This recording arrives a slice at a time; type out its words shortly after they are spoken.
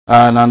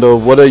Nando,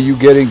 what are you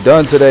getting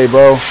done today,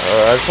 bro?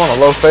 I just want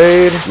a low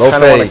fade.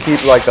 Kind of want to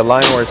keep like the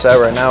line where it's at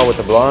right now with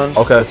the blonde.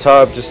 Okay. The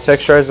top, just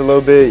texturize a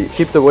little bit.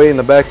 Keep the weight in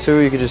the back too.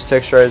 You can just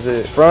texturize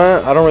it.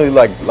 Front, I don't really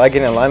like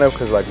getting in lineup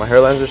because like my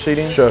hairlines are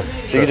sheeting. Sure.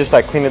 So you can just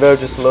like clean it up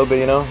just a little bit,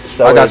 you know.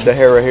 So that way the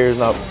hair right here is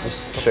not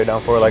just straight down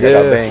forward like I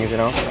got bangs, you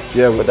know.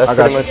 Yeah. But that's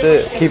pretty much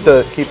it. Keep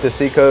the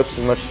C cups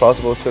as much as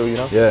possible too, you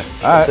know. Yeah.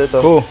 All right.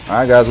 Cool. All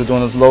right, guys, we're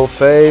doing this low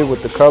fade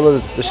with the color.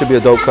 This should be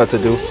a dope cut to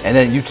do. And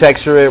then you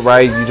texture it,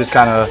 right? You just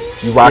kind of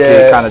rock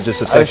it, kind of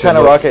just a texture. I just kind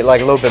of rock it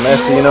like a little bit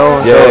messy, you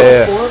know.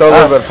 Yeah. Throw a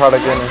little bit of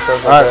product in and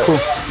stuff like that. All right, cool.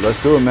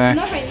 Let's do it, man.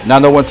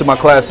 Nando went to my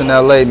class in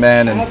LA,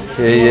 man, and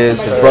here he is.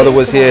 His brother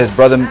was here. His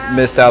brother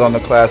missed out on the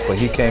class, but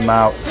he came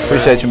out.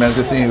 Appreciate you, man.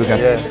 Good seeing you again.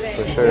 Yeah,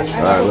 for sure. All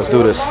right, let's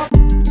do this.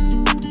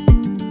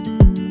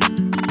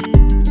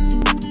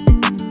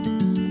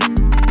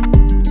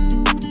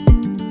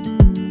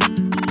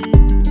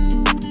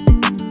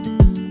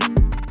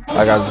 All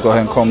right, guys, let's go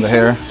ahead and comb the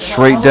hair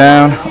straight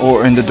down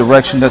or in the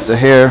direction that the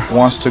hair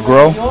wants to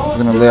grow. We're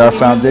gonna lay our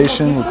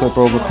foundation with clip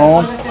over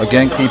comb.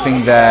 Again,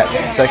 keeping that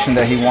section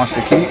that he wants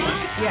to keep.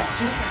 Yeah,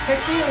 just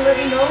text me and let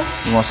me know.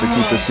 He wants to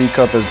keep the C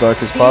cup as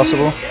dark as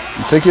possible.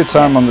 And take your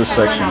time on this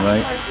section,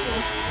 right?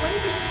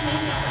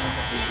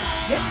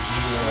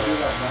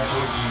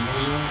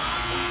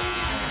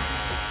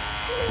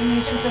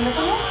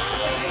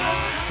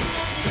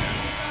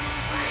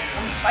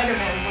 I'm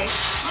Spider-Man, boy.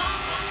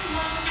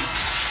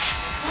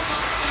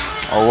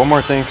 Oh, one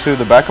more thing too.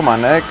 The back of my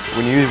neck,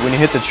 when you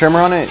hit the trimmer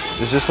on it,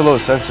 it's just a little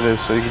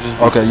sensitive, so you can just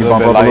you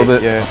bump up a little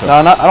bit. Yeah. Okay.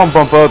 No, I don't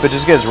bump up. It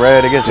just gets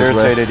red. It gets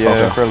irritated. Red.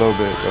 Yeah, for a little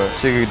bit. But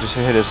so you can just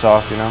hit it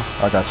soft, you know.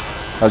 I got you.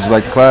 How'd you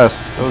like the class?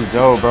 It was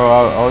dope, bro.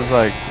 I was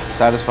like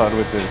satisfied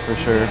with it for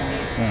sure.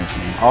 Thanks,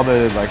 all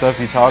the like stuff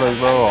you taught us,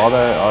 bro. All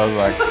that, I was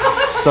like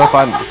stuff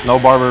no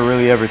barber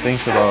really ever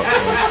thinks about.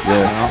 Like, you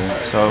know?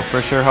 So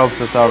for sure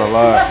helps us out a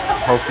lot.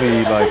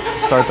 Hopefully, like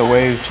start the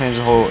wave, change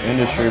the whole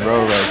industry,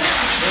 bro. Like.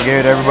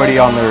 Get everybody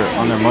on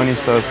their money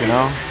stuff, you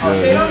know?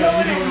 Yeah.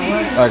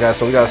 All right, guys,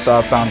 so we got a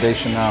solid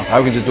foundation now. Now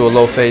we can just do a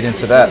low fade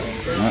into that.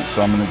 All right,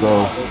 so I'm gonna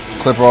go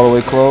clipper all the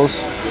way close,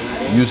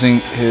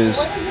 using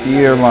his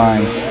ear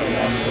line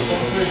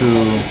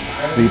to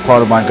be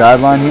part of my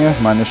guideline here,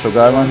 my initial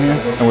guideline here.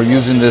 And we're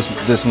using this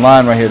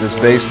line right here, this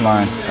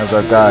baseline, as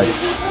our guide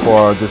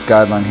for this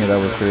guideline here that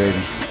we're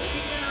creating.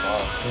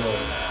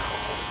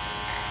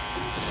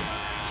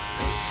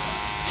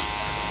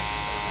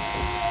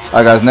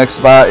 Alright, guys, next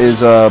spot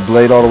is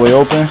blade all the way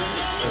open.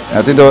 And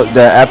I think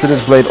that after this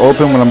blade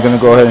open, what I'm going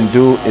to go ahead and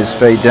do is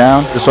fade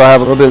down, just so I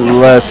have a little bit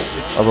less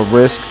of a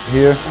risk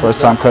here. First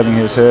time cutting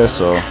his hair,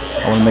 so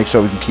I want to make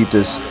sure we can keep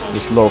this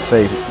low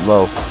fade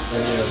low.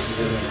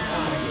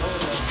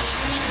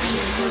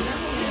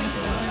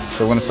 So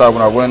we're going to start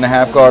with our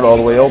 1.5 guard all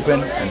the way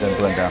open and then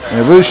blend down.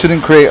 And it really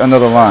shouldn't create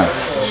another line.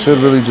 It should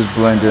really just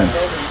blend in.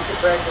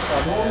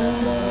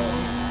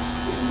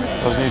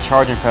 Those new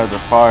charging pads are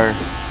fire.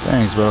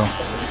 Thanks, bro.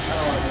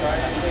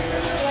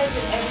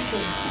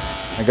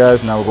 Hey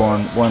guys, now we're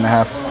going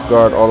 1.5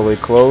 guard all the way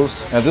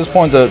closed. And at this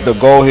point, the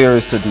goal here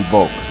is to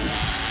debulk.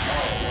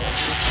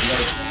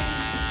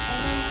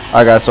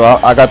 Alright guys, so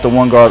I got the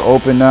 1 guard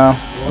open now,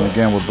 and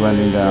again we're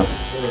blending down.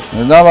 And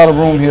there's not a lot of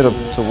room here to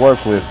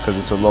work with because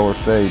it's a lower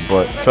fade,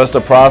 but trust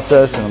the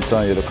process, and I'm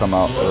telling you, it'll come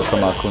out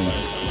clean.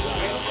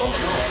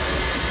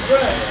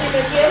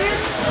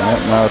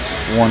 Alright, now it's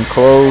 1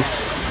 closed,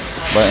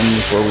 right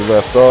in where we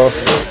left off.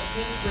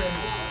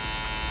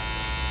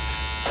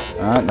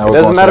 Alright, now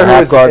we're going to the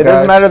half guard, it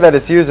doesn't matter that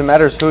it's used, it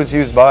matters who it's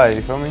used by,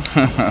 you feel me?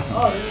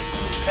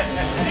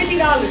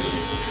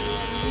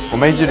 $50. What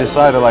made you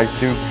decide to like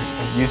do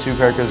YouTube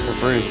haircuts for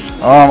free?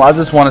 I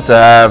just wanted to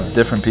have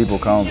different people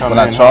come. When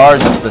I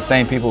charge, the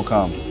same people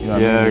come. You know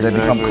what I mean? They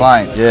become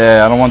clients.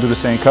 Yeah, I don't want to do the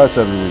same cuts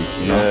every week.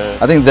 You know?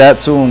 I think that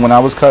too, and when I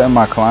was cutting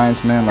my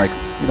clients, man, like,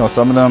 you know,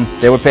 some of them,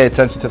 they would pay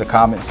attention to the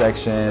comment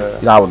section.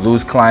 You know, I would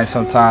lose clients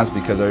sometimes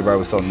because everybody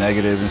was so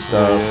negative and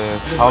stuff. Yeah.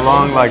 How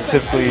long, like,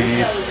 typically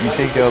you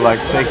think it'll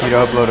like take you to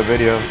upload a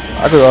video?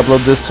 I could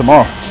upload this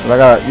tomorrow. But I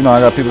got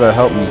people that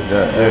help me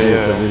that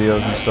edit the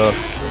videos and stuff.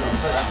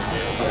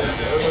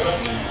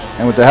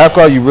 And with the half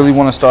guard, you really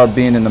want to start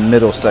being in the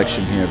middle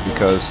section here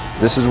because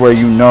this is where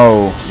you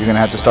know you're gonna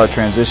have to start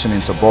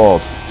transitioning to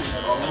bald.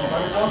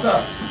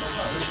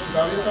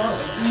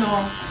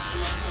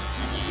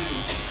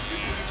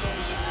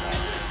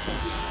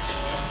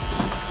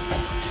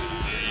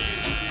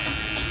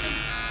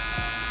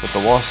 With the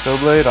wall still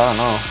blade, I don't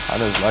know. I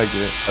just like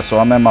it. So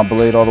I'm at my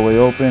blade all the way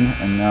open,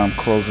 and now I'm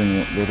closing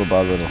it little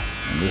by little.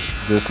 And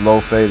this low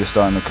fade is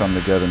starting to come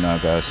together now,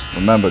 guys.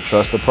 Remember,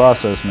 trust the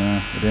process,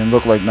 man. It didn't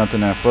look like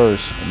nothing at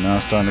first, and now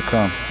it's starting to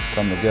come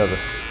together.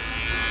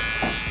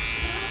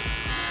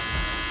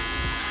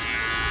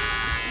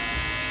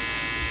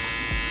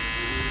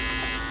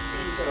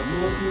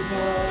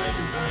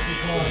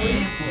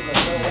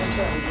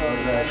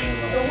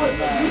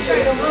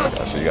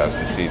 So you guys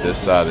can see this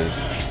side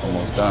is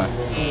almost done.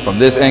 From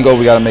this angle,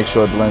 we got to make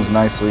sure it blends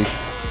nicely.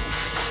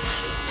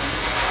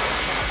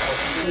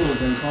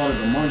 schools and call it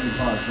the monkey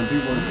pot. Some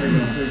people are taking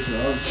a picture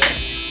of it.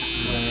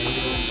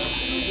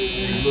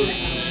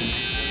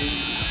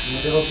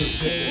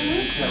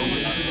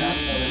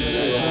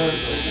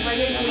 My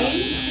name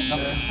is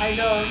I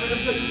know. I'm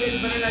gonna put you guys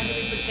better not give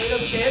me potato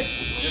chips.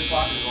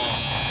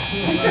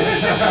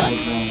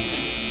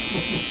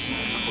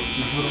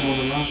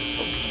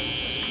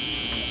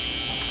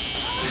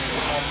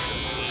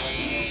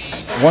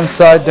 One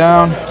side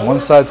down, one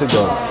side to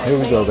go. Here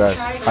we go, guys.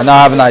 I now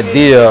have an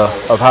idea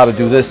of how to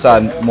do this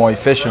side more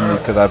efficiently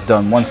because I've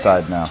done one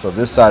side now. So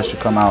this side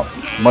should come out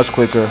much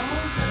quicker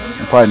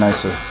and probably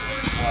nicer.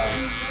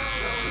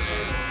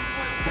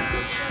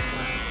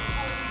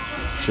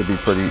 Should be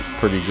pretty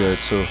good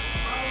too.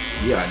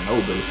 Yeah, I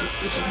know, but it's a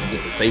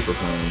safer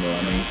plan, you know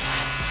what I mean?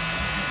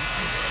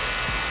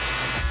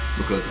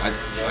 Because I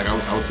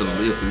was telling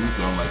Leah through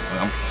YouTube, I'm like,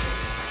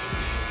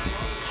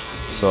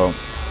 So,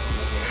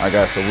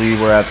 so we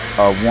were at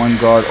our one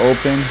guard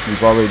open.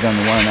 We've already done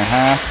the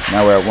 1.5.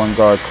 Now we're at one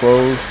guard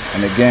closed.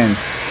 And again,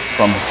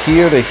 from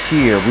here to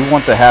here, we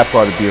want the half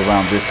guard to be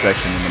around this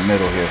section in the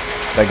middle here.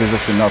 That gives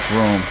us enough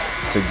room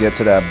to get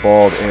to that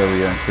bald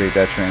area and create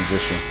that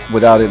transition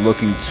without it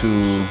looking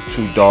too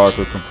dark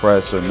or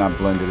compressed or not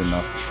blended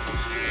enough.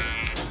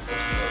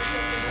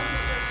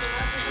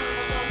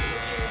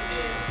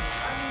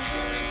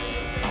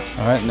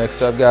 All right,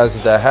 next up, guys,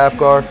 is that half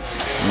guard.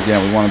 Again,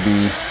 we want to be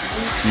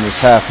in this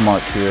half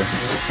mark here.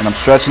 And I'm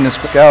stretching this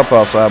scalp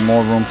out so I have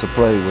more room to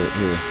play with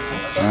here.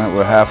 All right,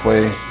 we're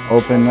halfway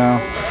open now.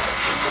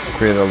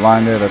 Create a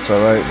line there, that's all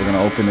right. We're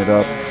gonna open it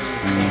up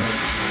and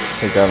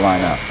take that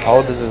line out. How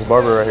old is this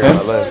barber right here on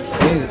my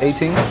left? He's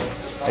 18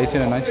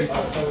 or 19.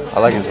 I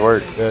like his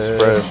work.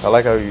 It's fresh. I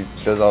like how he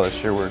does all the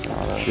shear work and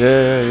all that.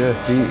 Yeah.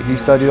 He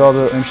studied all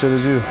the same shit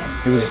as you.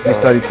 He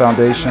studied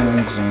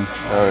foundations and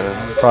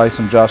probably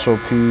some Josh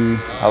O.P.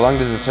 How long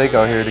does it take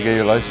out here to get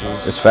your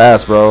license? It's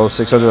fast, bro.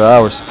 600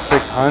 hours.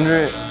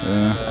 600?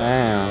 Yeah.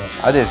 Damn.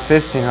 I did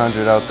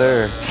 1,500 out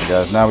there. Okay,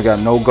 guys, now we got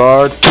no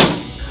guard.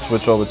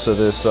 Switch over to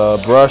this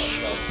brush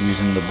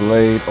using the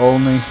blade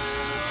only.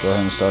 Go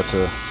ahead and start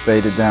to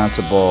fade it down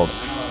to bald.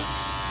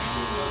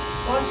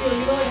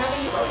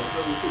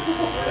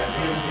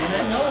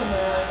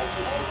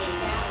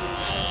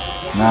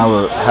 Now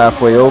we're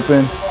halfway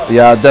open. But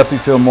yeah, I definitely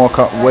feel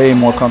way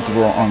more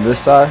comfortable on this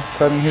side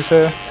cutting his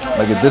hair.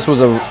 Like if this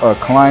was a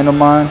client of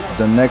mine,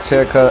 the next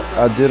haircut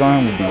I did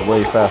on him would be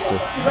way faster.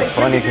 It's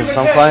funny because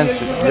some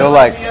clients, you'll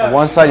like,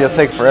 one side you'll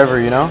take forever,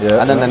 you know? Yeah.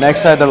 And then the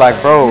next side they're like,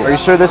 bro, are you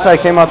sure this side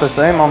came out the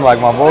same? I'm like,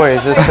 my boy,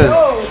 it's just because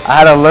I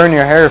had to learn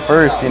your hair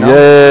first, you know?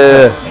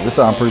 Yeah. This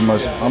side I'm pretty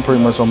much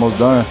almost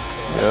done.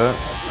 Yeah.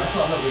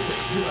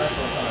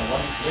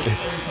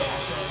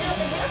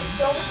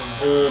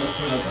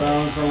 I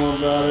found someone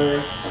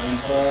better. I'm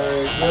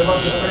sorry. What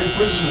about your fake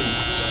pictures?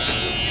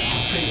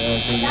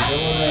 Yeah, because if there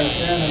wasn't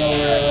standing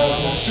over there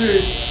on the tree,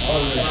 I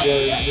was like,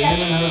 yeah,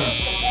 him and her.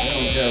 They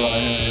don't care about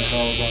him. It's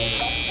all about it.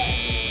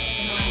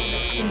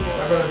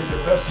 I better be the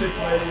best chick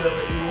lady you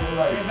ever seen in your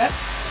life.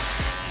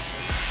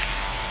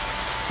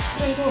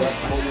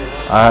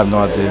 I have no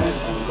idea.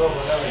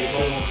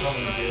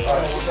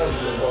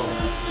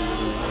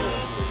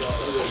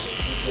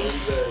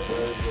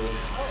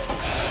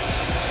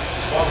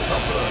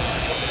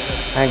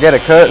 And get a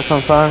cut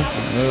sometimes.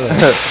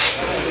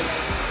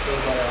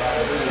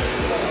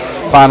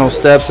 Final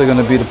steps are going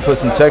to be to put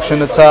some texture in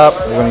the top.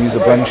 We're going to use the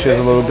blending shears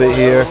a little bit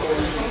here.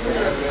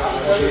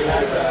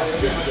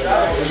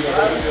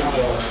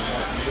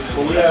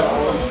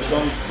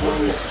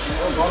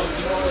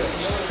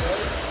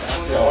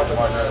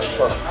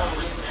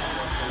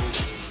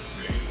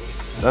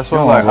 That's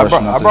what like I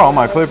brought all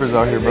my clippers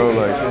out here, bro.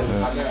 Like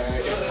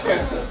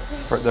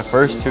the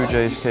first 2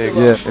 J's kicks.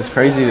 Yeah, it's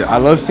crazy. I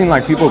love seeing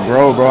like people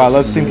grow, bro. I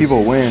love seeing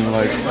people win.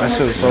 Like that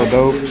shit was so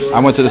dope. I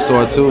went to the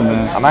store too,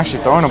 man. I'm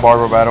actually throwing a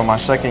barber battle, my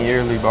second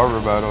yearly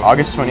barber battle.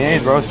 August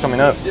 28th, bro. It's coming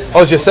up.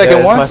 Oh, it's your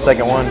second one? It's my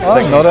second one. Oh, I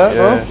didn't know that,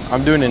 bro.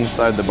 I'm doing it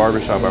inside the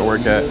barbershop I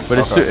work at, but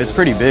it's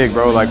pretty big,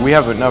 bro. Like we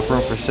have enough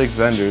room for 6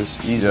 vendors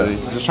easily.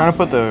 Yeah. Just trying to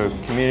put the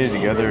community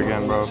together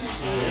again, bro.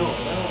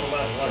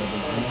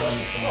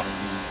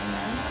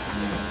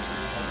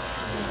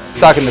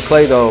 Stocking the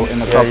clay though in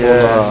a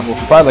couple,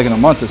 probably like in a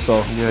month or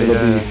so.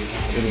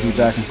 It'll be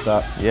back in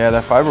stock. Yeah,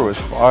 that fiber was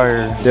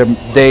fire.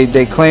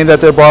 They claim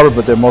that they're barber,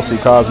 but they're mostly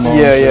Cosmo.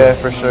 Yeah,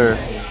 for sure.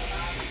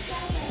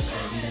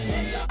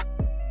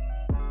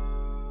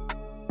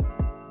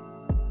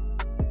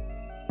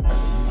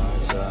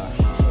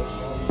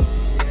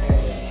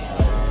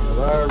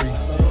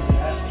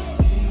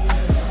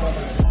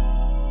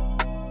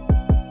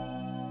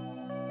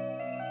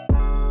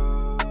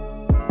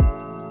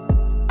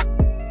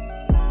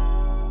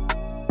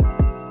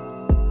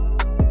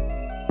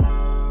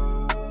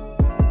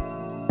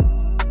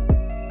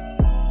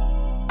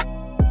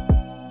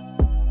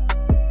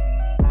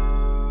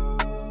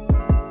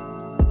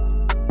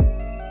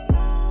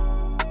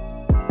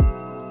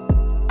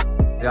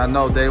 Yeah, I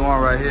know. Day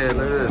one right here.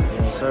 Look at this.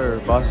 Yes,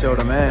 sir. Bossio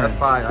the man. That's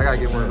fire. I gotta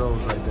get one of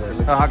those right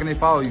there. How can they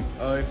follow you?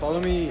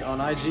 Follow me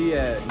on IG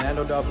at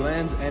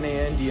nando.blends,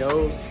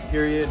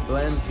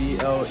 NANDO.blends,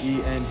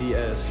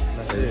 BLENDS.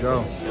 That's There you it.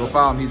 go. Go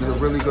follow him. He's a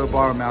really good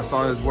barber, man. I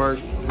saw his work.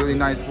 Really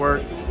nice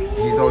work.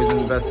 He's always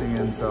investing in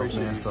himself,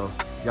 man. So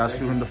you gotta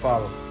shoot him to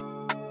follow.